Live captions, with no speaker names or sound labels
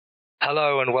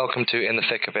Hello and welcome to In the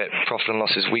Thick of It, Profit and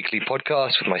Losses weekly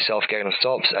podcast with myself, Galen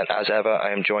Stops, and as ever,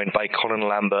 I am joined by Colin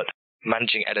Lambert,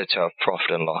 Managing Editor of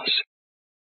Profit and Loss.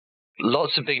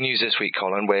 Lots of big news this week,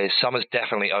 Colin, where summer's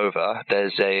definitely over.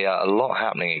 There's a lot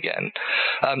happening again.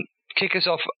 Kick us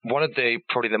off, one of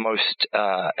probably the most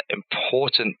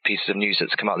important pieces of news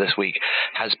that's come out this week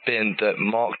has been that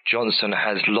Mark Johnson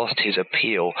has lost his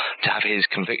appeal to have his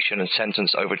conviction and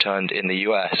sentence overturned in the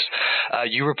US.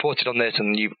 You reported on this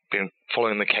and you've been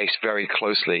following the case very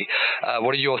closely.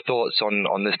 What are your thoughts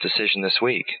on this decision this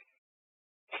week?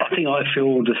 I think I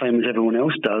feel the same as everyone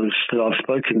else does that I've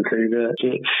spoken to, that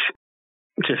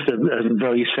it's just a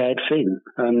very sad thing.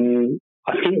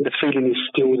 I think the feeling is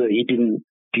still that he didn't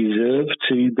deserve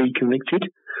to be convicted.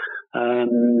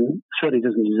 Certainly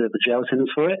doesn't deserve a jail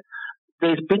sentence for it.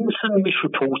 There's been some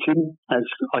misreporting, as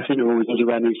I think there always is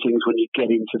around these things when you get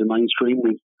into the mainstream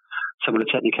with some of the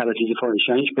technicalities of foreign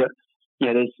exchange. But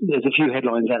yeah, there's a few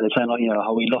headlines out there saying like,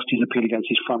 how he lost his appeal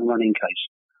against his front running case.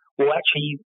 Well,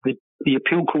 actually, the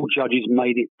appeal court judges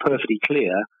made it perfectly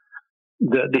clear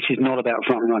that this is not about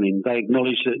front running. They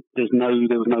acknowledge that there was no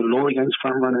law against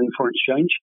front running in foreign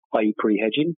exchange, i.e.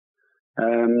 pre-hedging.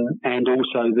 And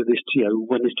also that this,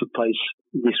 when this took place,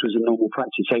 this was a normal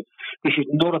practice. So this is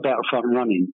not about front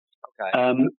running. Okay.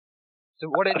 So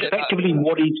what is effectively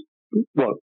what he's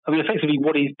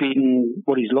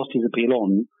lost his appeal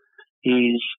on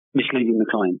is misleading the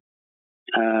client,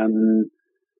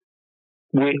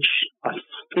 which I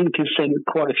think has sent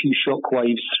quite a few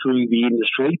shockwaves through the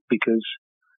industry because,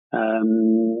 I've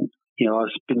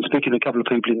been speaking to a couple of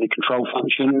people in the control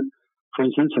function, for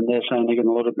instance, and they're saying they're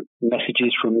getting a lot of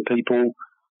messages from people,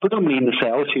 predominantly in the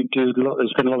sales, who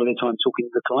spend a lot of their time talking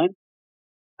to the client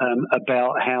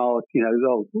about how,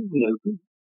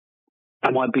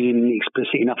 am I being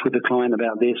explicit enough with the client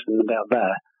about this and about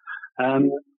that?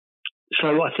 So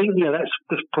I think,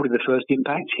 that's probably the first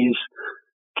impact is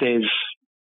there's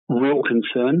real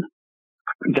concern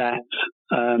that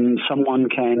someone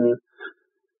can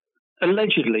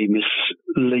allegedly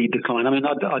mislead the client. I mean,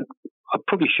 I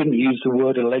probably shouldn't use the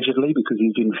word allegedly because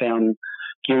he's been found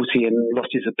guilty and lost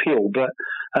his appeal. But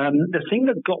the thing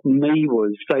that got me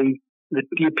was the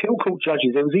appeal court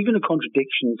judges, there was even a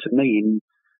contradiction to me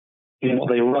in what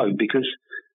they wrote, because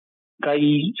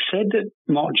they said that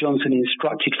Mark Johnson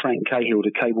instructed Frank Cahill,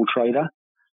 the cable trader,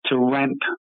 to ramp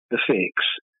the fix.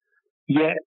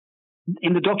 Yet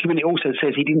in the document it also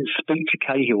says he didn't speak to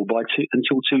Cahill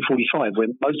until 2:45,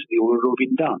 when most of the order had already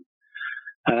been done.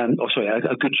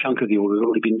 A good chunk of the order had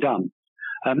already been done.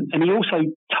 And he also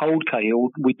told Cahill,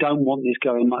 we don't want this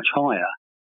going much higher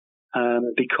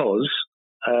because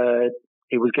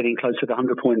it was getting close to the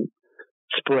 100-point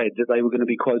spread that they were going to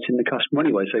be quoting the customer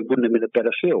anyway, so it wouldn't have been a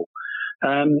better fill.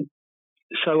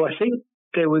 So I think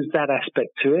there was that aspect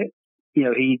to it.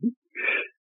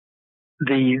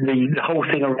 The whole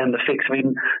thing around the fix. I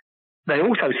mean, they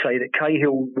also say that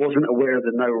Cahill wasn't aware of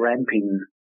the no ramping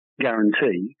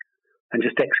guarantee and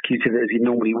just executed it as he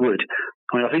normally would.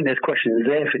 I mean, I think there's questions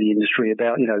there for the industry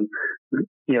about,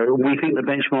 we think the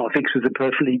benchmark fix was a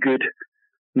perfectly good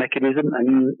mechanism,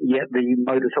 and yet the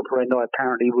modus operandi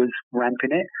apparently was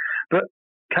ramping it. But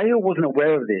Cahill wasn't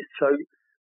aware of this. So,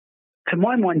 to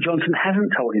my mind, Johnson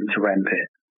hasn't told him to ramp it.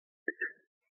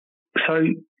 So,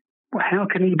 how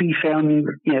can he be found,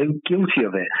 guilty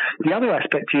of it? The other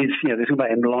aspect is, there's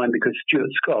about him lying because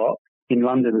Stuart Scott in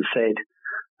London said,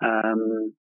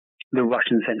 the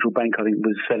Russian central bank, I think,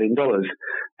 was selling dollars.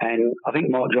 And I think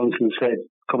Mark Johnson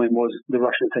comment was, the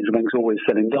Russian central bank's always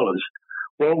selling dollars.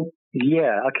 Well,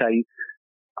 yeah, okay.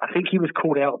 I think he was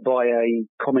called out by a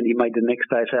comment he made the next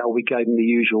day saying, we gave him the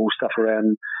usual stuff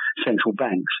around central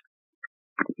banks.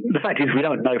 The fact is, we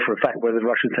don't know for a fact whether the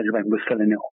Russian central bank was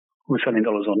selling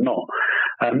dollars or not.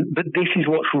 But this is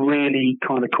what's really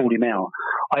kind of called him out.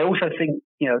 I also think,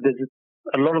 there's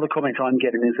a lot of the comments I'm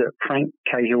getting is that Frank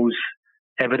Cahill's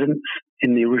evidence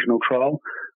in the original trial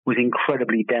was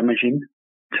incredibly damaging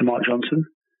to Mark Johnson,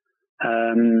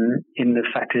 in the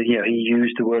fact that, he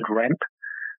used the word ramp,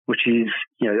 which is,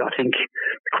 I think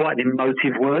quite an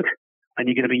emotive word, and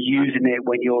you're going to be using it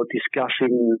when you're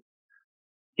discussing,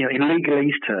 in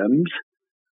legalese terms,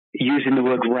 using the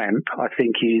word ramp, I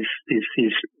think is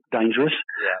dangerous.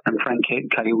 Yeah. And Frank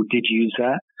Cahill did use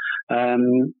that.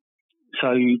 So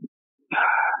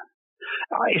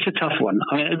it's a tough one.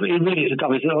 I mean, it really is.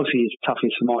 Obviously, it's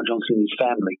toughest for Mark Johnson and his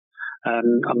family.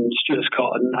 Stuart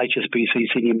Scott and HSBC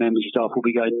senior members of staff will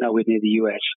be going nowhere near the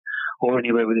US or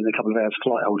anywhere within a couple of hours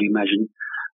flight, I would imagine.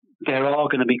 There are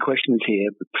going to be questions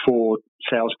here for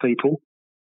salespeople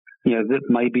that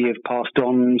maybe have passed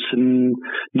on some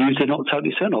news they're not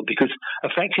totally certain of, because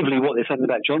effectively what they're saying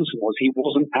about Johnson was he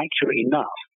wasn't accurate enough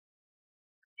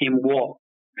in what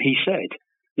he said.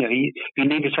 He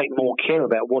needed to take more care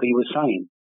about what he was saying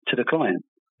to the client,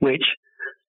 which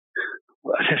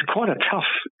is quite a tough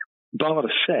bar to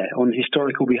set on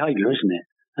historical behaviour, isn't it?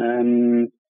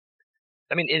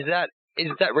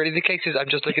 Is that really the case? I'm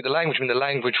just looking at the language. The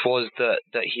language was that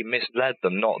he misled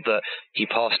them, not that he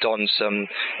passed on some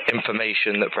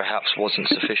information that perhaps wasn't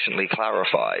sufficiently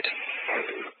clarified.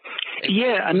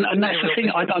 Yeah, and that's the thing.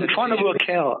 I'm trying to work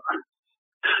out.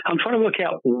 I'm trying to work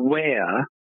out where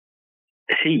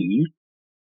he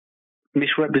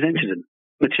misrepresented them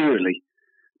materially,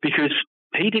 because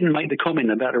he didn't make the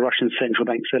comment about the Russian central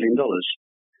bank selling dollars.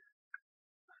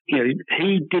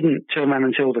 He didn't turn around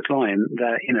and tell the client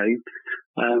that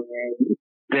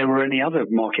there were any other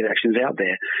market actions out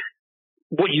there.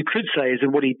 What you could say is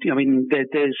that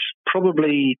there's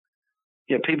probably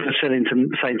people are saying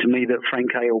to me that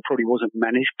Frank Hale probably wasn't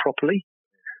managed properly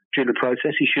during the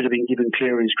process. He should have been given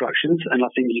clearer instructions, and I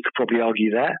think you could probably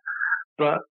argue that.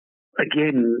 But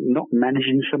again, not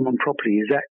managing someone properly, is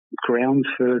that grounds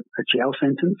for a jail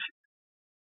sentence?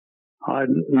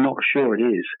 I'm not sure it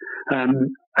is.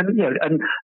 And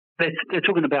they're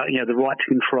talking about the right to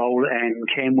control, and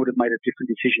Cam would have made a different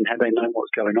decision had they known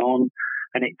what's going on,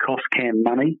 and it cost Cam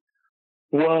money.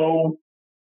 Well,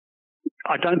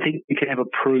 I don't think you can ever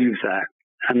prove that,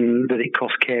 and that it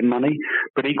cost Cam money,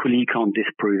 but equally you can't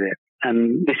disprove it.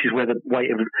 And this is where the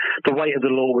weight of the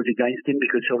law was against him,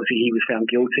 because obviously he was found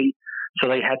guilty, so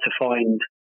they had to find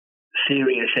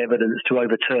serious evidence to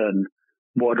overturn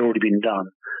what had already been done.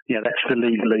 That's the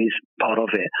legalese part of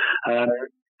it.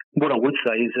 What I would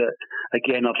say is that,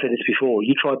 again, I've said this before,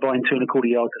 you try buying 2.25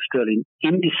 yards of sterling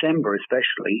in December,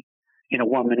 especially in a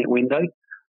 1 minute window,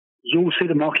 you'll see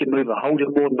the market move a whole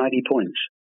lot more than 80 points.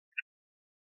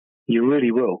 You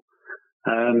really will.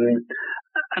 And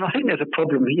I think there's a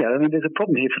problem here. There's a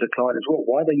problem here for the client as well.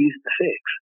 Why are they using the fix?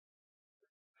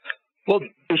 Well,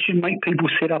 it should make people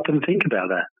sit up and think about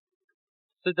that.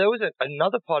 So there was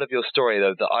another part of your story,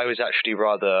 though, that I was actually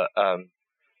rather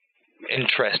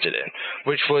interested in,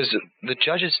 which was the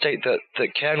judges state that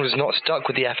Cairn was not stuck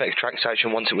with the FX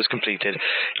transaction once it was completed.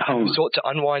 He sought to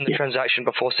unwind the transaction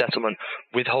before settlement,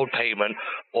 withhold payment,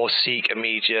 or seek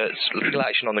immediate legal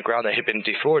action on the ground that he had been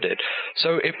defrauded.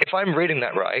 So if I'm reading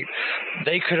that right,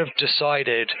 they could have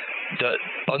decided that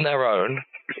on their own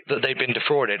that they'd been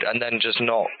defrauded and then just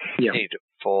not paid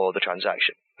for the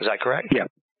transaction. Is that correct? Yeah.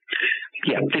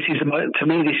 Yeah, to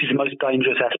me, this is the most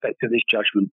dangerous aspect of this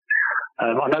judgment.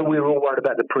 I know we were all worried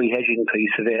about the pre-hedging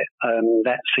piece of it.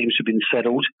 That seems to have been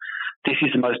settled. This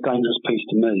is the most dangerous piece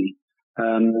to me.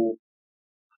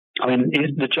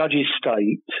 The judges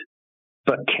state,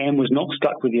 but Cam was not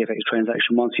stuck with the FX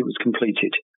transaction once it was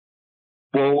completed.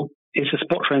 Well, it's a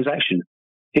spot transaction.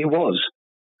 It was.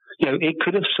 It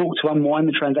could have sought to unwind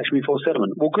the transaction before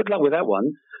settlement. Well, good luck with that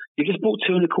one. You just bought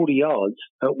 2.25 yards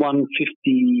at 157.10,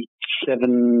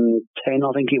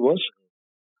 I think it was.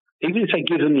 Even if they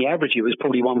give them the average, it was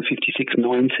probably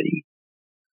 156.90.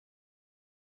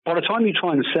 By the time you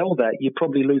try and sell that, you're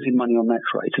probably losing money on that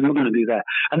trade. So they're not going to do that.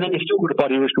 And then you're still going to buy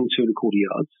the original 2.25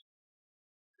 yards.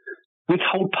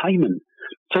 Withhold payment.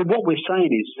 So what we're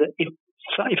saying is that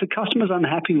if a customer's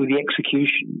unhappy with the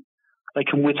execution, they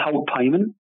can withhold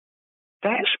payment.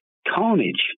 That's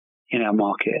carnage in our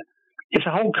market. It's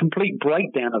a whole complete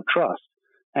breakdown of trust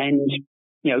and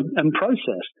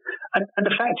process. And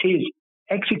the fact is,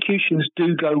 executions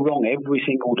do go wrong every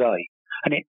single day,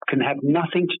 and it can have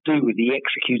nothing to do with the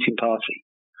executing party.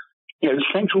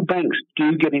 Central banks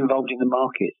do get involved in the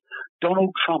market.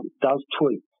 Donald Trump does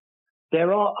tweet.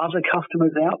 There are other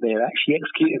customers out there actually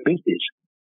executing business.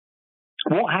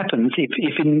 What happens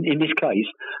if in this case,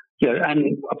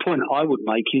 and a point I would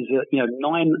make is that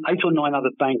 8 or 9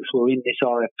 other banks were in this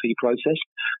RFP process,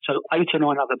 so 8 or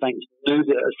 9 other banks knew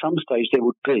that at some stage there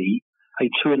would be a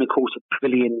 £2.25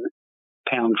 billion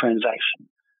transaction.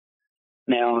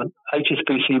 Now,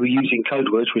 HSBC were using code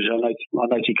words, which I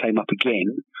noted came up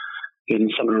again in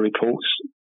some of the reports.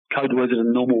 Code words are the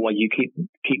normal way you keep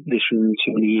this from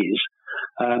too many years,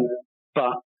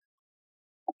 but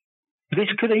this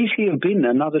could easily have been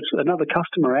another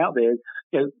customer out there.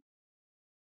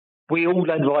 We all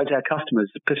advise our customers,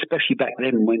 especially back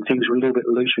then when things were a little bit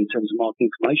looser in terms of market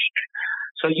information.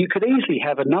 So you could easily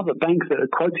have another bank that had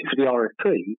quoted for the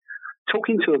RFP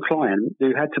talking to a client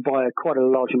who had to buy quite a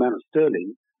large amount of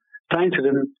sterling, saying to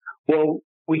them, well,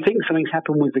 we think something's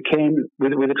happened with the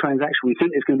transaction. We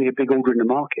think there's going to be a big order in the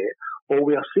market, or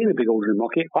we are seeing a big order in the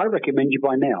market. I recommend you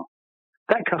buy now.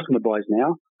 That customer buys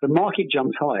now. The market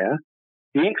jumps higher.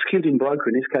 The executing broker,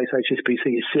 in this case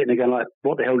HSBC, is sitting there going like,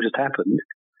 what the hell just happened?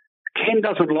 Ken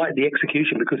doesn't like the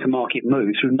execution because the market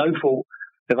moves through no fault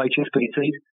of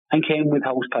HSBC, and Ken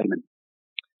withholds payment.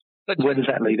 Where does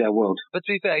that leave our world? But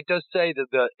to be fair, it does say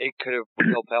that it could have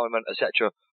withheld payment,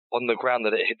 etc., on the ground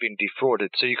that it had been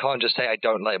defrauded. So you can't just say, I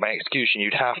don't like my execution.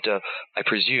 You'd have to, I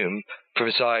presume,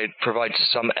 provide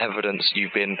some evidence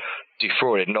you've been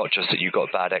defrauded, not just that you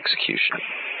got bad execution.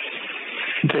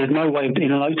 There's no way,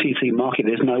 in an OTC market,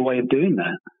 there's no way of doing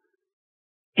that.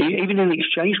 Even in the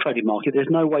exchange traded market, there's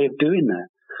no way of doing that.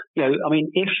 You know, I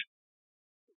mean, if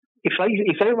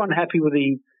they're unhappy with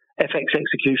the FX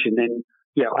execution, then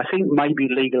yeah, I think maybe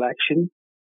legal action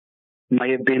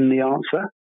may have been the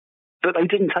answer, but they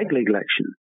didn't take legal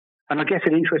action. And I guess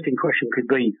an interesting question could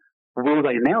be, will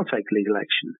they now take legal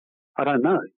action? I don't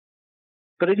know.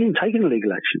 But they didn't take any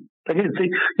legal action. They didn't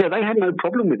think, they had no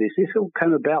problem with this. This all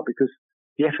came about because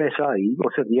the FSA,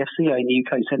 or so the FCA in the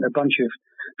UK, sent a bunch of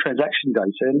transaction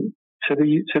data to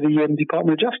the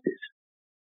Department of Justice.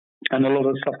 And a lot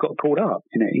of stuff got pulled up,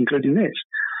 including this.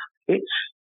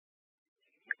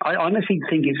 I honestly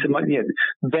think it's a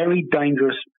very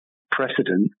dangerous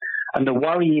precedent. And the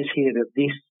worry is here that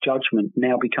this judgment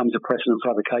now becomes a precedent for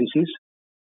other cases.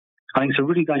 I think it's a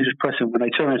really dangerous precedent when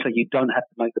they turn around and say you don't have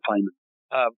to make the payment.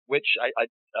 Which I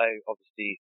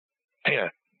obviously,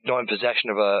 not in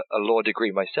possession of a law degree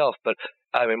myself, but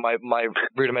I mean, my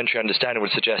rudimentary understanding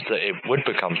would suggest that it would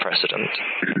become precedent.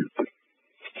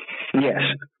 Yes.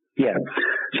 Yeah.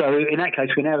 So in that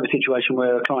case, we now have a situation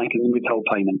where a client can withhold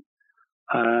payment.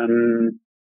 And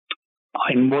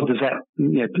what does that,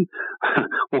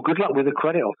 well, good luck with a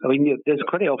credit office. I mean, there's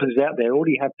credit officers out there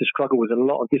already have to struggle with a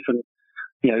lot of different,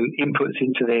 inputs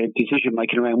into their decision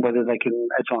making around whether they can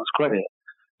advance credit.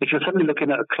 If you're suddenly looking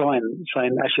at a client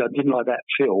saying, actually, I didn't like that,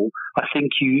 Phil, I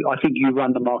think you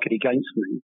run the market against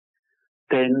me,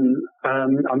 then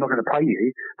I'm not going to pay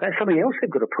you. That's something else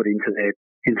they've got to put into their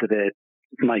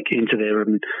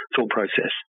thought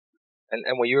process.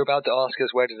 And were you about to ask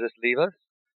us, where does this leave us?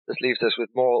 This leaves us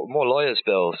with more lawyers'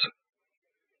 bills.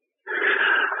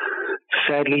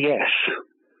 Sadly, yes.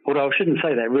 Although I shouldn't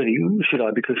say that, really, should I?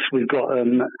 Because we've got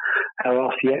our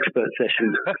Ask the Expert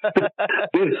session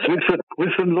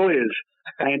with some lawyers.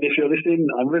 And if you're listening,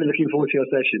 I'm really looking forward to your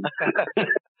session.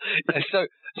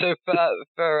 So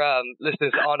for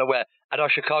listeners that aren't aware, at our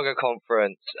Chicago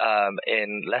conference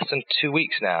in less than 2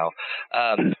 weeks now,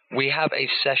 we have a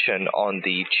session on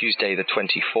the Tuesday, the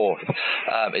 24th.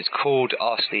 It's called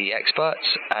Ask the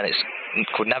Experts, and it's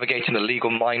called Navigating the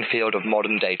Legal Minefield of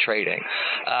Modern Day Trading.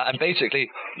 And basically,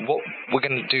 what we're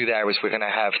going to do there is we're going to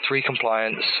have 3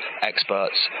 compliance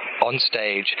experts on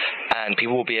stage, and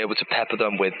people will be able to pepper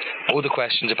them with all the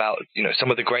questions about,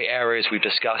 some of the great areas we've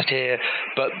discussed here,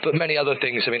 but many other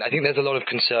things. I mean, I think there's a lot of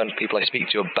concern people I speak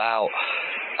to about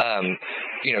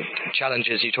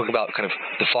challenges. You talk about kind of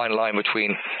the fine line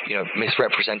between,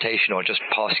 misrepresentation or just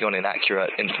passing on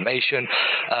inaccurate information.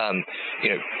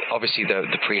 Obviously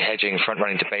the pre-hedging,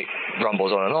 front-running debate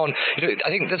rumbles on and on. I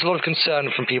think there's a lot of concern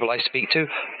from people I speak to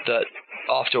that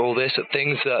after all this,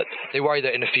 things that they worry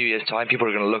that in a few years' time, people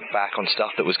are going to look back on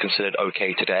stuff that was considered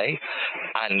okay today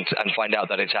and find out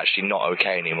that it's actually not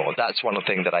okay anymore. That's one of the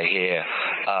things that I hear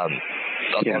a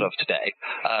lot of today.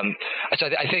 So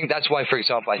I think that's why, for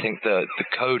example, I think the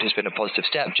code has been a positive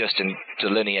step just in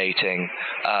delineating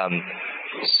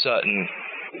certain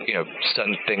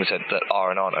things that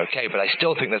are and aren't okay, but I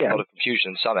still think there's a lot of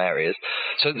confusion in some areas.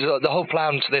 So the whole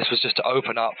plan to this was just to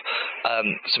open up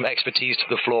some expertise to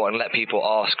the floor and let people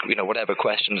ask, whatever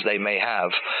questions they may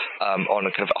have on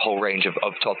a kind of a whole range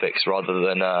of topics, rather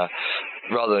than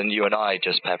you and I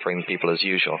just peppering people as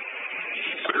usual.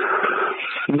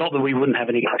 Not that we wouldn't have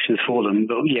any questions for them,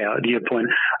 but yeah, to your point.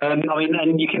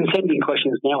 And you can send in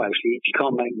questions now, actually, if you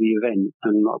can't make the event.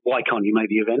 And why can't you make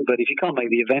the event? But if you can't make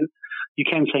the event, you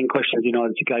can send questions in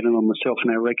either to Galen or myself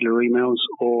in our regular emails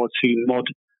or to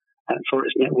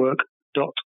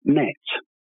mod@forexnetwork.net.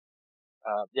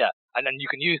 And then you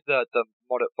can use the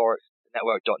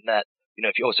mod@forexnetwork.net.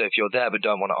 If you're there but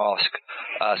don't want to ask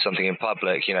something in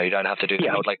public, you don't have to do the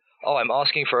old like, oh, I'm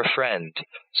asking for a friend.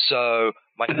 So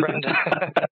my friend.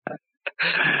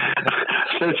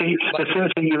 The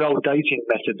 13-year-old dating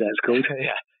method, that's called.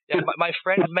 Yeah. My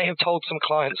friend may have told some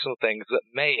clients some things that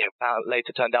may have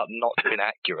later turned out not to be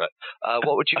accurate.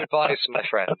 What would you advise, my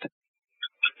friend?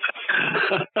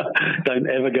 Don't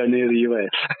ever go near the US.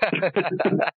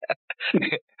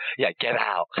 Yeah, get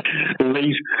out.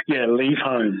 Leave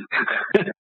home.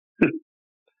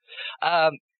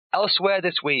 Elsewhere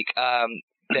this week,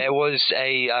 there was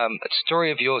a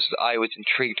story of yours that I was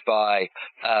intrigued by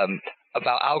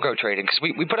about algo trading, because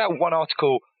we put out one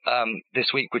article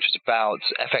this week which was about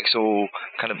FXall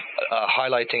kind of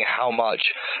highlighting how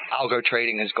much algo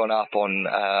trading has gone up on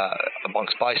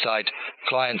amongst buy-side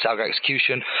clients, algo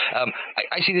execution.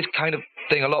 I see this kind of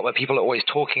thing a lot where people are always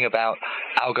talking about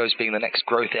algos being the next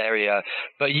growth area,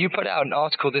 but you put out an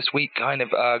article this week kind of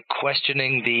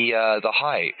questioning the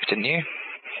hype, didn't you?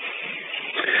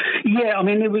 Yeah,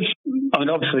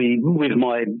 obviously with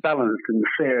my balanced and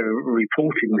fair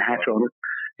reporting hat on,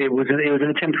 it was an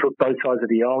attempt to put both sides of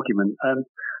the argument.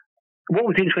 What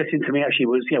was interesting to me actually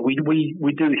was,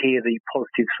 we do hear the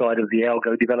positive side of the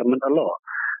algo development a lot,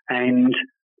 and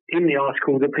in the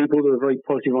article, the people that were very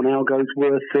positive on algos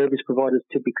were service providers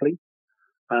typically.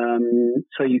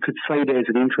 So you could say there's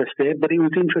an interest there, but it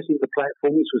was interesting the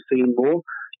platforms were seeing more,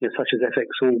 such as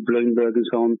FXall, Bloomberg is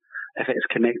on, FX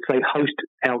Connect. They host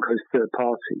algos third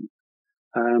party.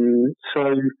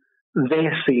 So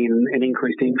they're seeing an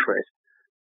increased interest.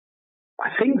 I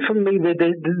think for me,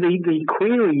 the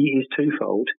query is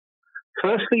twofold.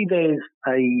 Firstly, there's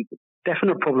a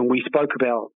definite problem we spoke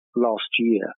about last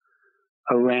year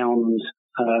around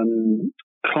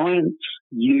clients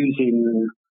using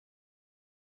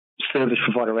service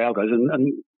provider algos,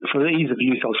 and for the ease of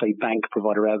use, I'll say bank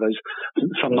provider algos.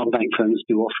 Some non-bank firms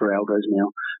do offer algos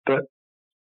now, but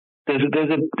there's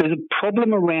a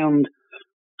problem around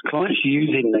clients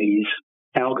using these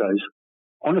algos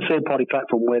on a third-party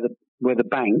platform where the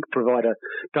bank provider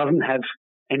doesn't have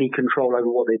any control over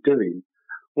what they're doing.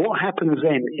 What happens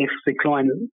then if the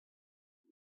client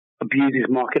abuses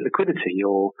market liquidity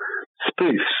or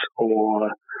spoofs or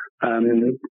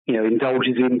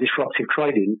indulges in disruptive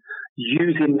trading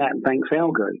using that bank's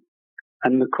algo?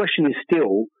 And the question is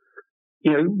still,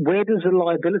 where does the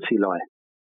liability lie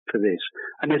for this?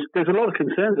 And there's a lot of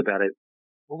concerns about it.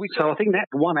 Well, so I think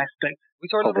that's one aspect. We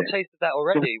saw a little taste of that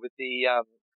already with the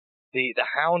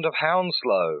Hound of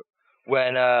Hounslow,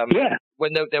 when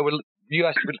there were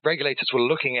U.S. regulators were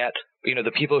looking at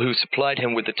the people who supplied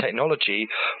him with the technology,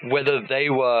 whether they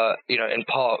were in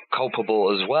part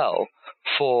culpable as well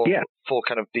for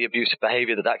kind of the abusive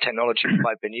behavior that technology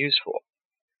might have been used for.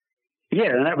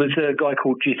 Yeah, and that was a guy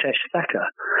called Jitesh Thacker,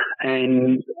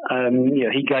 and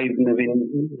he gave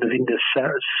Navinder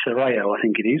Sarayo, I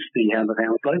think it is, the Hound of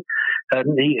Hounslow.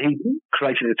 He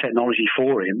created the technology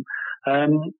for him.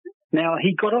 Now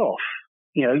he got off,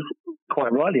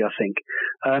 quite rightly, I think.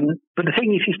 But the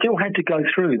thing is, he still had to go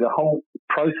through the whole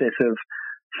process of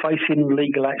facing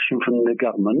legal action from the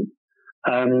government,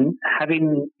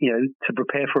 having to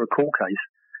prepare for a court case.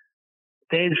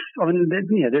 There's a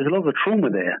lot of trauma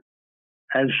there,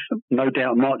 as no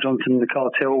doubt Mark Johnson, the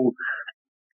cartel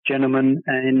gentleman,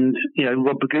 and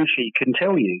Rob Baguchi can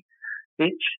tell you.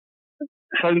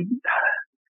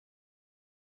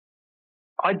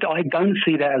 I don't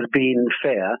see that as being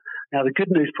fair. Now, the good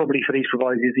news probably for these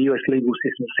providers is the US legal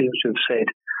system seems to have said,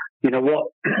 you know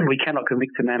what, we cannot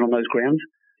convict a man on those grounds.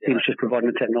 He was just providing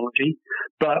the technology.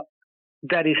 But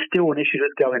that is still an issue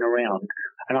that's going around.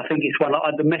 And I think it's one,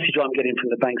 the message I'm getting from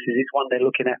the banks is it's one they're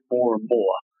looking at more and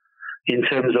more in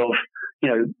terms of,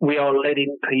 we are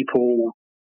letting people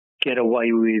get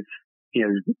away with,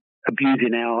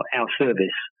 abusing our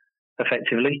service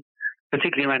effectively,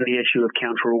 particularly around the issue of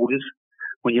counter orders.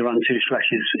 When you run two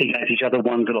strategies against each other,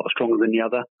 one's a lot stronger than the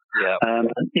other. Yeah.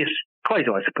 It's quasi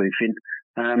spoofing.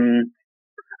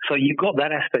 So you've got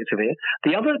that aspect of it.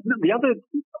 The other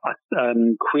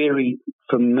query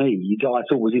for me that I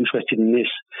thought was interesting in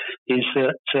this is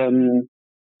that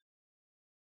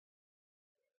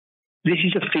this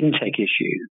is a fintech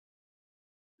issue.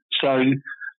 So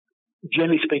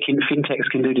generally speaking, fintechs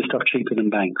can do this stuff cheaper than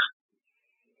banks.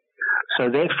 So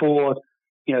therefore,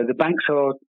 the banks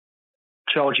are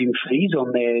charging fees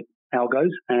on their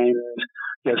algos, and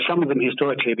some of them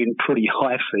historically have been pretty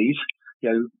high fees,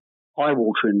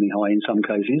 eye-wateringly high in some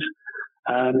cases.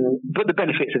 But the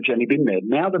benefits have generally been there.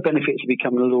 Now the benefits have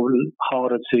become a little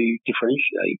harder to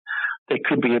differentiate. There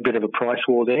could be a bit of a price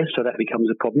war there, so that becomes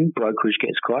a problem. Brokerage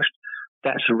gets crushed.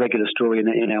 That's a regular story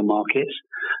in our markets.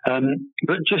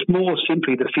 But just more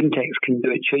simply, the fintechs can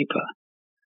do it cheaper.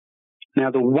 Now,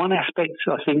 the one aspect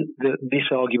I think that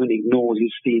this argument ignores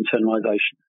is the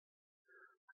internalization.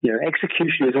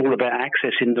 Execution is all about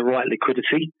accessing the right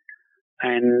liquidity,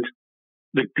 and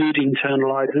the good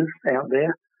internalizers out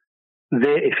there,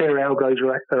 if their algos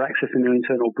are accessing their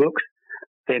internal books,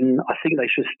 then I think they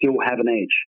should still have an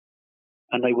edge,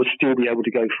 and they would still be able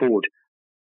to go forward.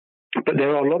 But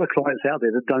there are a lot of clients out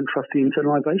there that don't trust the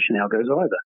internalization algos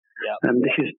either. Yeah. And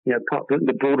this is part of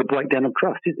the broader breakdown of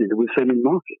trust, isn't it, that we've seen in the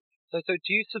market. So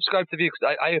do you subscribe to the view?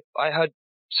 Because I heard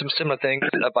some similar things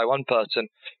by one person.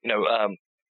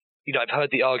 I've heard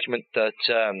the argument that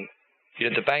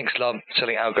the banks love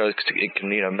selling algos because it can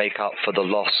make up for the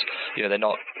loss. They're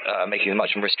not making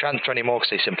much risk transfer anymore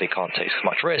because they simply can't take so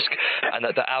much risk, and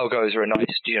that the algos are a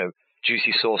nice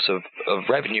juicy source of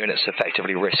revenue, and it's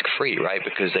effectively risk free, right?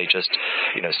 Because they just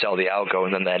sell the algo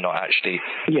and then they're not actually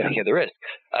taking the risk.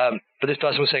 But this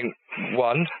person was saying,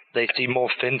 one, they see more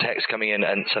fintechs coming in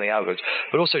and selling algos,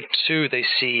 but also two, they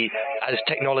see as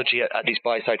technology at these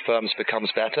buy side firms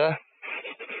becomes better,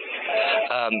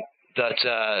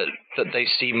 that they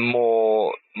see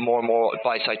more and more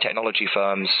buy side technology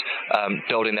firms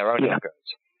building their own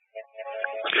algos.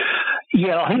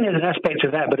 Yeah, I think there's an aspect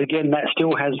of that, but again, that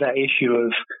still has that issue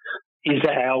of, is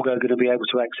that algo going to be able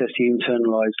to access the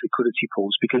internalized liquidity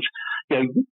pools? Because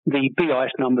the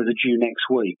BIS numbers are due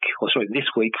this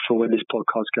week for when this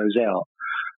podcast goes out.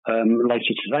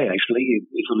 Later today, actually, if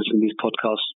you listen to this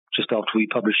podcast just after we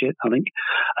publish it, I think.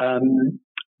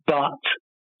 But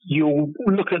you'll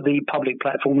look at the public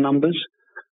platform numbers.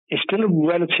 It's still a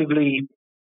relatively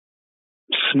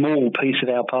small piece of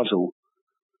our puzzle.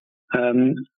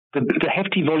 The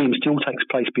hefty volume still takes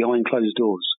place behind closed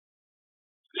doors.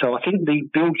 So I think the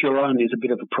build your own is a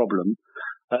bit of a problem.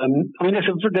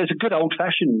 There's a good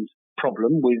old-fashioned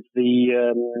problem with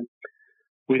the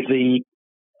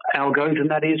algos,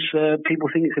 and that is people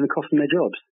think it's going to cost them their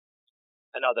jobs.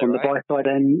 On the buy side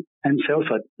and sell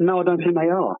side. No, I don't think they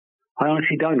are. I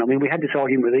honestly don't. I mean, we had this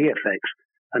argument with EFX,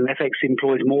 and FX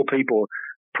employed more people,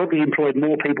 probably employed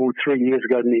more people 3 years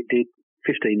ago than it did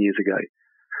 15 years ago.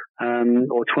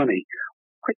 Or 20.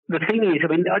 The thing is,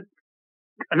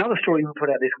 another story we put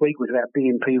out this week was about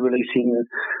BNP releasing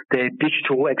their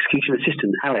digital execution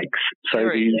assistant, Alex.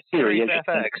 Siri for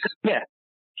FX. Yeah,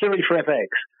 Siri for FX.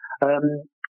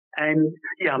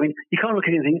 You can't look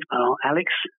at it and think, oh,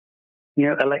 Alex,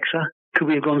 Alexa, could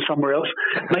we have gone somewhere else?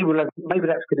 Maybe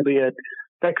that's going to be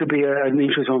an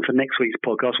interesting one for next week's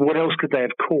podcast. What else could they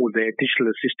have called their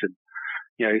digital assistant?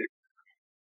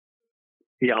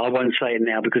 Yeah, I won't say it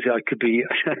now because I could be,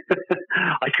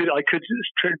 I could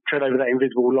tread over that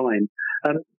invisible line.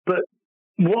 But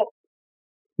what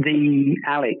the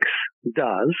Alex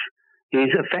does is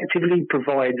effectively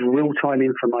provide real-time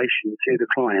information to the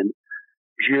client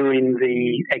during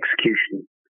the execution.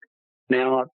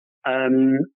 Now,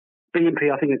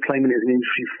 BNP, I think, are claiming it as an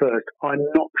industry first. I'm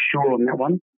not sure on that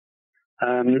one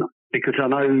because I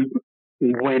know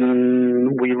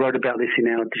when we wrote about this in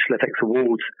our Digital FX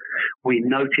Awards, we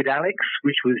noted Alex,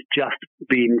 which was just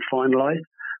being finalised,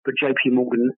 but JP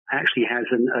Morgan actually has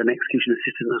an execution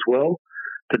assistant as well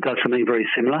that does something very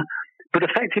similar. But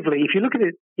effectively, if you look at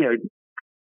it,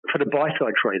 for the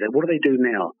buy-side trader, what do they do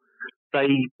now?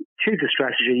 They choose a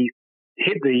strategy,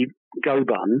 hit the go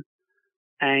button,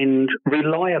 and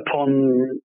rely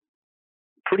upon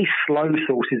pretty slow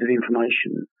sources of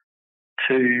information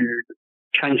to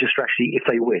change the strategy if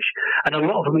they wish. And a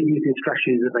lot of them are using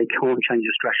strategies that they can't change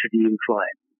the strategy in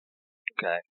flight.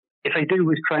 Okay. If they do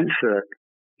risk transfer,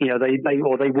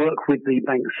 they work with the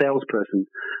bank salesperson,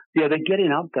 they're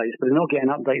getting updates, but they're not getting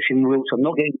updates in real time,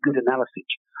 not getting good analysis.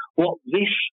 What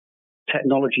this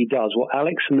technology does, what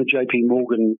Alex and the JP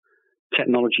Morgan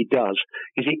technology does,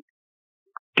 is it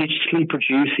digitally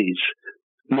produces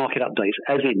market updates,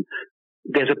 as in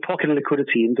there's a pocket of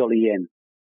liquidity in dollar yen.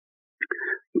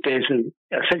 There's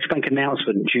a central bank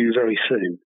announcement due very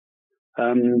soon.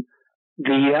 The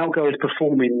algo is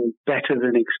performing better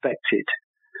than expected,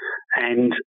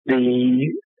 and the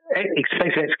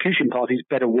expected execution part is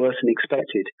better, worse than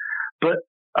expected. But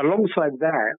alongside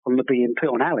that, on the BNP,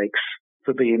 on Alex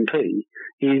for BNP,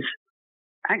 is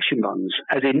action buttons,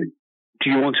 as in, do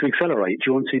you want to accelerate?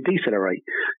 Do you want to decelerate?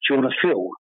 Do you want to fill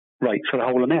rate for the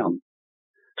whole amount?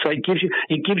 So it gives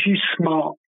you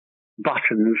smart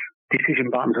buttons, decision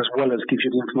buttons, as well as gives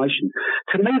you the information.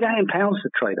 To me, that empowers the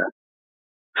trader.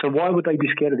 So why would they be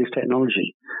scared of this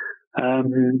technology?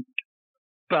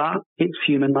 But it's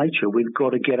human nature. We've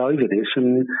got to get over this,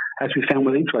 and as we found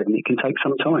with e-trading, it can take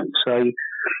some time. So,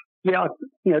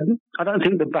 I don't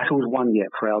think the battle's won yet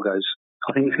for algos.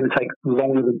 I think it's going to take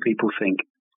longer than people think.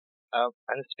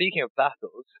 And speaking of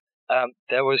battles,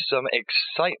 there was some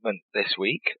excitement this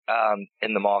week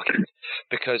in the market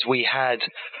because we had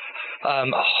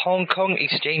Hong Kong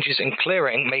Exchanges and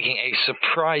Clearing making a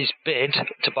surprise bid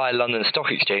to buy London Stock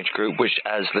Exchange Group, which,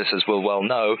 as listeners will well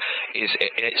know, is in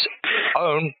its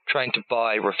own trying to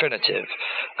buy Refinitiv.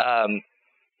 An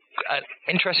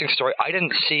interesting story. I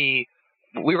didn't see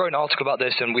we wrote an article about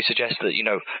this, and we suggested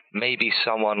that, maybe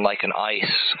someone like an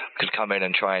ICE could come in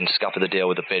and try and scupper the deal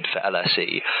with a bid for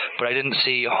LSE. But I didn't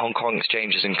see Hong Kong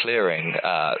Exchanges and Clearing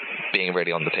being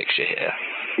really on the picture here.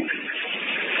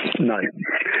 No,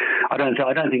 I don't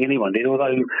think anyone did. Although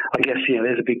I guess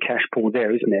there's a big cash pool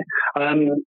there, isn't there?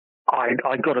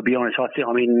 I got to be honest.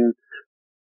 I mean,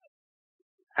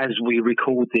 as we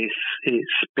record this, it's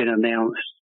been announced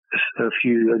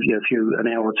an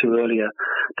hour or two earlier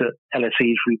that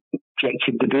LSE's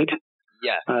rejected the bid.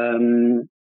 Yeah. And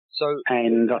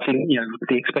I think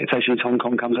the expectation is Hong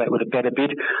Kong comes out with a better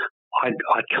bid. I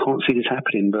can't see this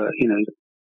happening, but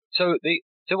So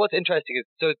what's interesting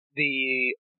is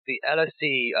the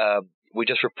LSE. We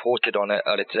just reported on it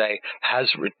earlier today.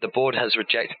 The board has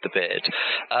rejected the bid,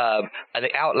 and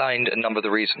they outlined a number of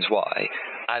the reasons why.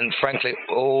 And frankly,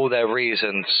 all their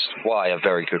reasons why are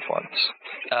very good ones.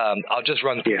 I'll just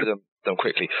run through them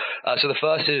quickly. So the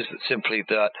first is simply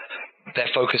that they're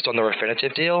focused on the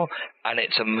Refinitiv deal, and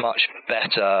it's a much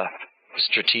better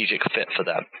strategic fit for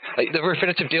them. Like the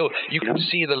Refinitiv deal, you can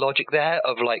see the logic there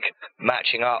of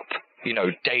matching up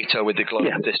data with the global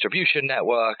distribution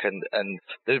network and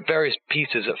the various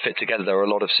pieces that fit together. There are a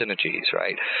lot of synergies,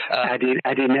 right? Adding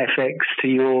FX to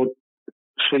your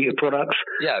suite of products.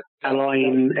 Yeah.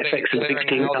 Allying FX and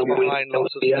fixed income with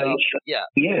LCH. Yeah.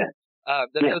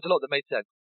 There was a lot that made sense.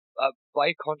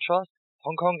 By contrast,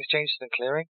 Hong Kong Exchanges and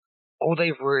Clearing, all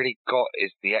they've really got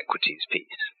is the equities piece.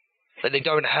 They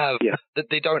don't have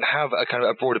a kind of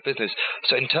a broader business.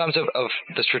 So in terms of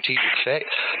the strategic fit,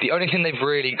 the only thing they've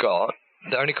really got,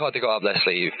 the only card they got up their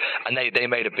sleeve, and they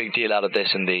made a big deal out of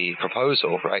this in the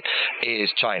proposal, right,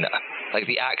 is China. Like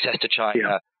the access to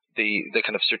China, the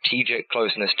kind of strategic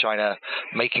closeness to China,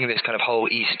 making this kind of whole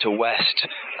east to west,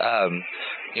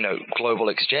 global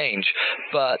exchange.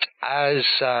 But as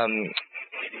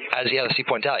the LSE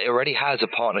points out, it already has a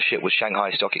partnership with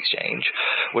Shanghai Stock Exchange,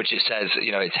 which it says,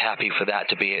 it's happy for that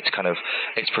to be its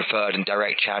preferred and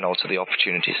direct channel to the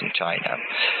opportunities in China.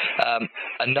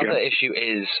 Another issue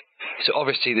is, so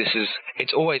obviously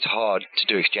it's always hard to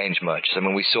do exchange mergers. I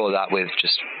mean, we saw that with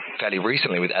just fairly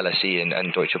recently with LSE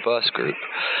and Deutsche Börse Group.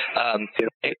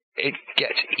 It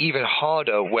gets even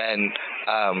harder when,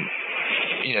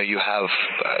 you have...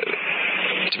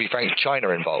 to be frank, China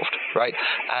involved, right?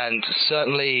 And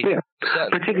certainly,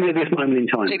 particularly at this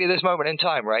moment in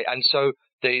time. Right? And so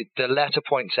the letter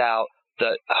points out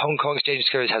that Hong Kong Exchanges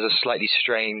and Clearing has a slightly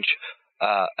strange,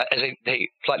 as they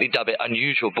slightly dub it,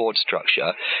 unusual board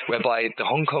structure, whereby the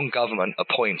Hong Kong government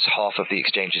appoints half of the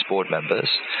exchange's board members,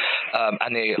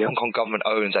 and the Hong Kong government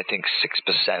owns, I think,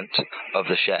 6% of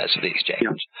the shares of the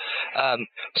exchange.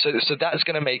 So that's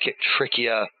going to make it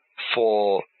trickier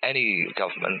for any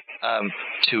government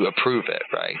to approve it,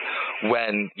 right?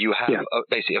 When you have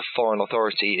basically a foreign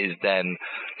authority is then,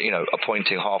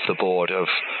 appointing half the board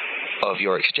of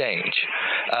your exchange.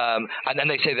 And then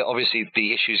they say that obviously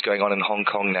the issues going on in Hong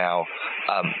Kong now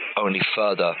only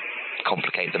further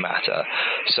complicate the matter.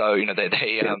 So,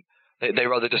 they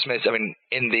rather dismiss. I mean,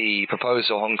 in the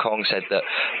proposal, Hong Kong said that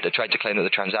they tried to claim that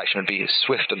the transaction would be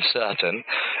swift and certain,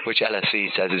 which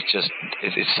LSE says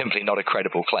is simply not a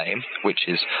credible claim, which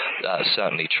is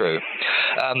certainly true.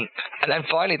 And then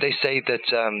finally, they say that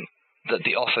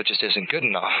the offer just isn't good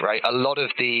enough, right? A lot of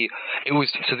the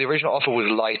original offer was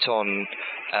light on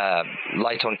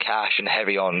cash and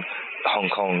heavy on Hong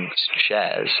Kong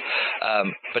shares.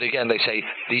 But again, they say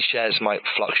these shares might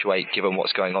fluctuate given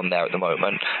what's going on there at the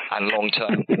moment, and long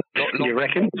term. You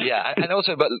reckon? Yeah, and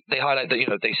also, but they highlight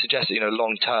that, they suggest that,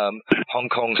 long term, Hong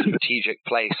Kong's strategic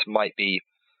place might be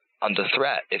under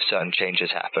threat if certain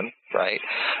changes happen, right?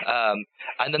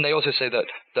 And then they also say that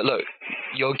look,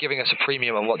 you're giving us a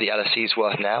premium on what the LSE is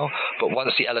worth now, but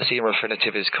once the LSE and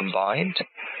Refinitiv is combined,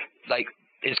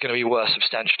 it's going to be worth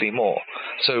substantially more.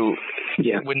 So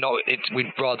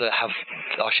we'd rather have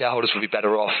our shareholders would be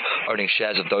better off owning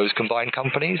shares of those combined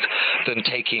companies than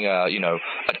taking a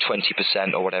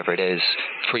 20% or whatever it is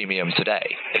premium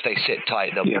today. If they sit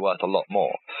tight, they'll be worth a lot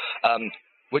more.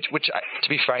 Which, to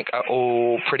be frank, are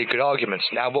all pretty good arguments.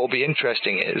 Now, what will be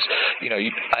interesting is,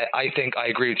 I think I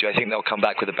agree with you. I think they'll come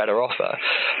back with a better offer.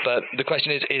 But the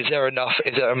question is there an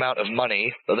amount of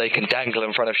money that they can dangle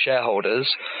in front of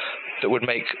shareholders that would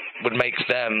make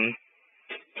them,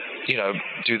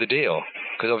 do the deal?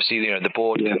 Because obviously, the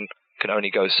board can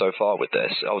only go so far with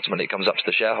this. Ultimately, it comes up to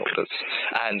the shareholders,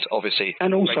 and obviously,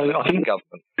 and also I think the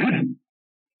government.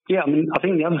 Yeah, I mean, I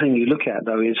think the other thing you look at,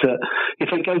 though, is that if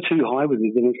they go too high with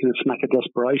it, then it's going to smack a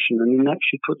desperation, and then that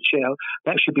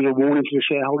should be a warning to the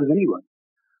shareholders anyway.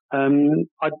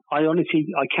 I honestly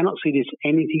cannot see this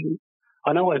anything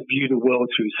I know I view the world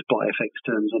through SpotFX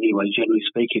terms anyway, generally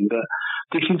speaking, but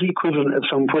this is the equivalent of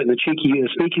someone putting a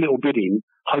sneaky little bid in,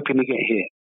 hoping to get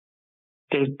hit.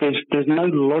 There's no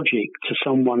logic to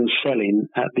someone selling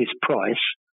at this price,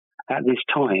 at this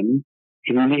time,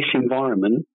 in this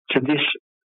environment, to this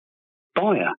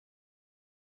buyer.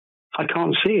 I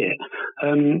can't see it.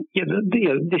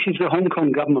 This is the Hong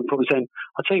Kong government probably saying,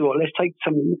 I'll tell you what, let's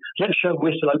show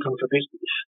we're still open for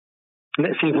business.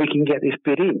 Let's see if we can get this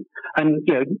bid in. And,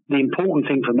 the important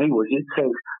thing for me was it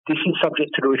says this is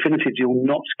subject to the Refinitiv deal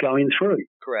not going through.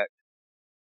 Correct.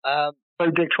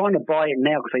 So they're trying to buy it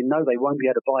now because they know they won't be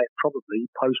able to buy it probably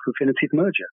post-Refinitiv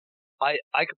merger.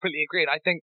 I completely agree. And I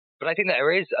think that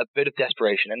there is a bit of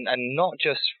desperation and not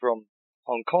just from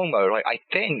Hong Kong mode. Like, I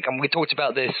think, and we talked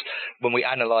about this when we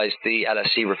analysed the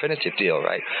LSE Refinitiv deal,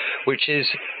 right? Which is,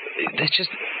 there's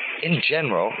just, in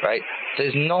general, right,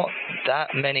 there's not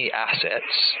that many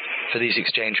assets for these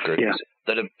exchange groups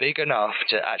that are big enough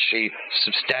to actually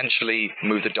substantially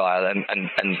move the dial and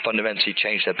fundamentally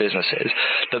change their businesses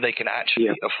that they can actually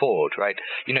afford, right?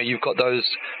 You've got those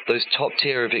top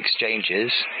tier of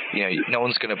exchanges. No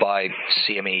one's going to buy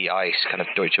CME, ICE, kind of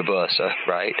Deutsche Börse,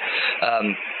 right?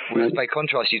 Whereas by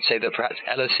contrast, you'd say that perhaps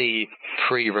LSE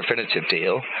pre-Refinitiv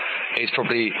deal is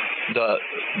probably the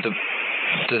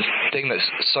thing that's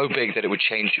so big that it would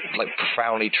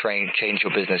profoundly change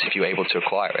your business if you were able to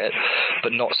acquire it,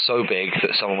 but not so big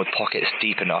that someone with pockets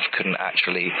deep enough couldn't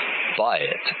actually buy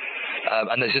it.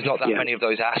 And there's just not that many of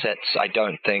those assets, I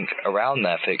don't think, around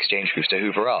there for exchange groups to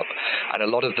hoover up. And a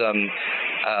lot of them,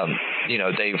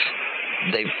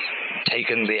 they've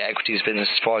taken the equities business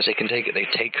as far as they can take it. They've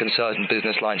taken certain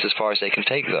business lines as far as they can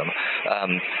take them.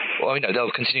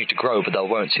 They'll continue to grow, but they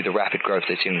won't see the rapid growth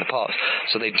they've seen in the past.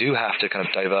 So they do have to kind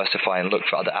of diversify and look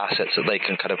for other assets that they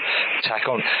can kind of tack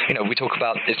on. We talk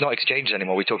about, it's not exchanges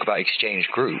anymore, we talk about exchange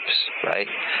groups, right?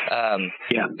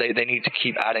 They need to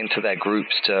keep adding to their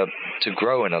groups to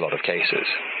grow in a lot of cases.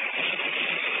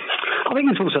 I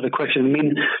think it's also the question,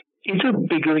 is a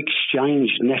bigger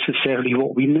exchange necessarily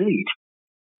what we need?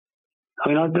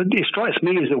 It strikes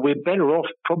me as that we're better off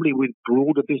probably with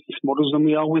broader business models than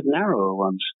we are with narrower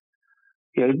ones.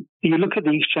 You look at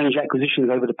the exchange acquisitions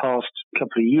over the past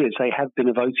couple of years, they have been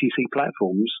of OTC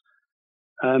platforms.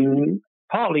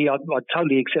 Partly, I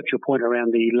totally accept your point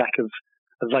around the lack of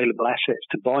available assets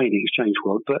to buy in the exchange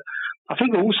world, but I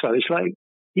think also it's like,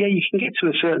 you can get to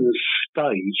a certain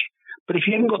stage, but if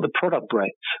you haven't got the product breadth,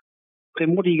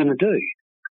 then what are you going to do?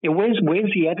 Where's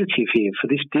the additive here for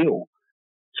this deal?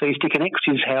 So you stick an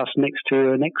equities house next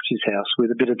to an equities house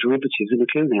with a bit of derivatives and a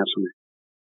clearinghouse on it.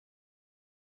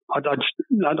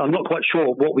 I'm not quite sure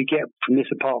what we get from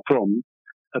this apart from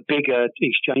a bigger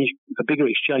exchange,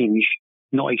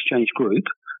 not exchange group,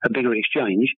 a bigger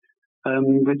exchange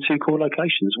with two core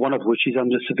locations, one of which is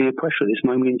under severe pressure at this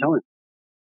moment in time.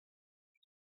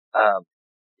 But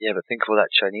think of all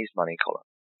that Chinese money, Colin.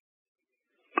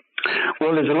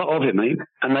 Well, there's a lot of it, mate,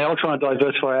 and they are trying to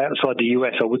diversify outside the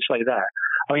US, I would say that.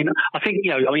 I think,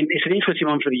 it's an interesting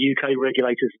one for the UK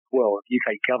regulators as well, the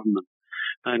UK government.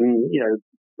 And,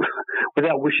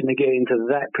 without wishing to get into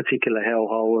that particular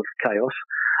hellhole of chaos,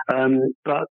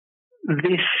 but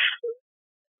this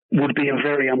would be a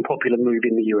very unpopular move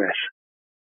in the US.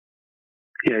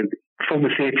 Former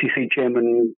CFTC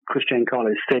chairman Christian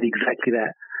Carlos said exactly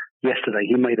that yesterday.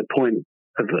 He made a point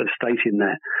of stating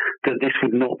that this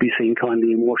would not be seen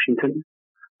kindly in Washington.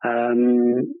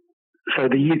 So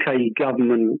the UK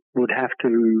government would have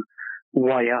to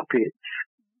weigh up its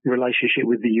relationship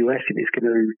with the US if it's going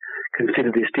to consider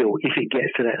this deal, if it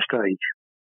gets to that stage.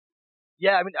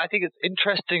 Yeah, I think it's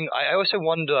interesting. I also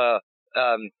wonder,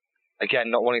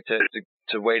 again, not wanting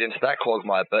to wade into that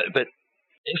quagmire, but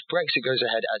if Brexit goes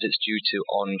ahead as it's due to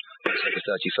on December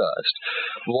 31st,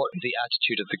 what the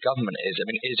attitude of the government is?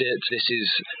 Is it, this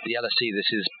is the LSE, this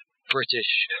is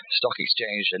British stock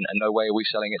exchange and no way are we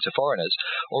selling it to foreigners?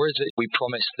 Or is it we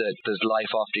promise that there's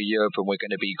life after Europe and we're going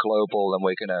to be global and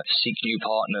we're going to seek new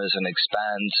partners and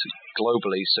expand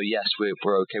globally, so yes,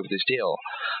 we're okay with this deal?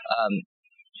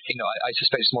 I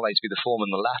suspect it's more likely to be the former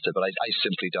than the latter, but I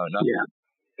simply don't know. Yeah.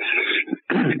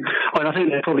 I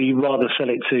think they'd probably rather sell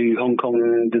it to Hong Kong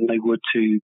than they would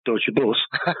to Deutsche Börse,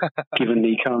 given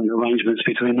the current arrangements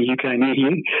between the UK and the EU.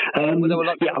 I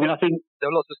think there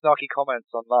were lots of snarky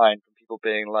comments online from people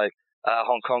being like,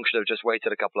 Hong Kong should have just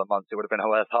waited a couple of months; it would have been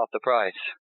worth half the price.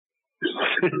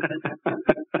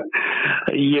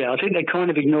 I think they're kind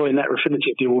of ignoring that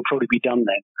Refinitiv deal will probably be done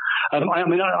then. I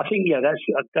think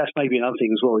that's maybe another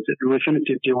thing as well. Is that the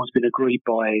Refinitiv deal has been agreed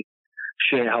by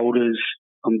shareholders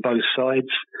on both sides.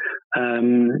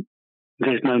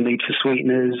 There's no need for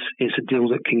sweeteners. It's a deal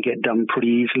that can get done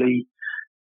pretty easily.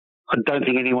 I don't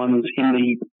think anyone's, in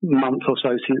the month or so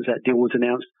since that deal was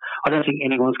announced, I don't think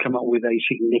anyone's come up with a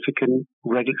significant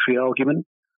regulatory argument,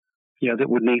 that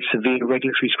would need severe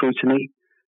regulatory scrutiny.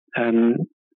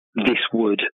 This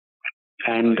would.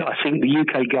 And I think the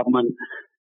UK government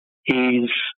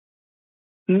is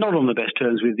not on the best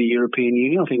terms with the European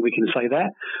Union. I think we can say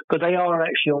that. But they are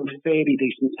actually on fairly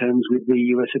decent terms with the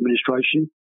US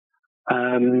administration.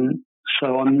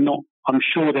 So I'm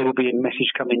sure there will be a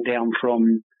message coming down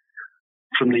from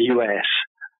the US.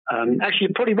 Actually,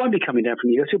 it probably won't be coming down from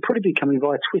the US. It'll probably be coming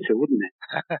via Twitter, wouldn't it?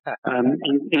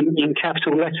 In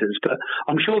capital letters. But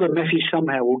I'm sure the message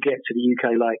somehow will get to the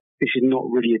UK like, this is not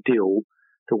really a deal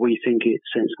that we think it's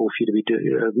sensible for you to be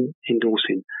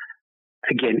endorsing.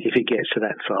 Again, if it gets to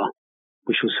that far,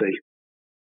 we shall see.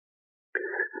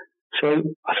 So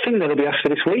I think that'll be us for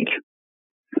this week.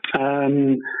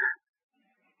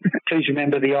 Please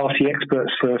remember the RC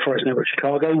experts for Forex Network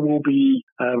Chicago will be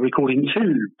recording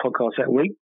 2 podcasts that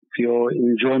week for your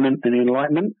enjoyment and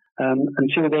enlightenment.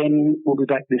 Until then, we'll be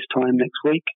back this time next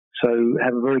week. So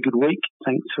have a very good week.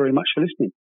 Thanks very much for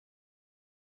listening.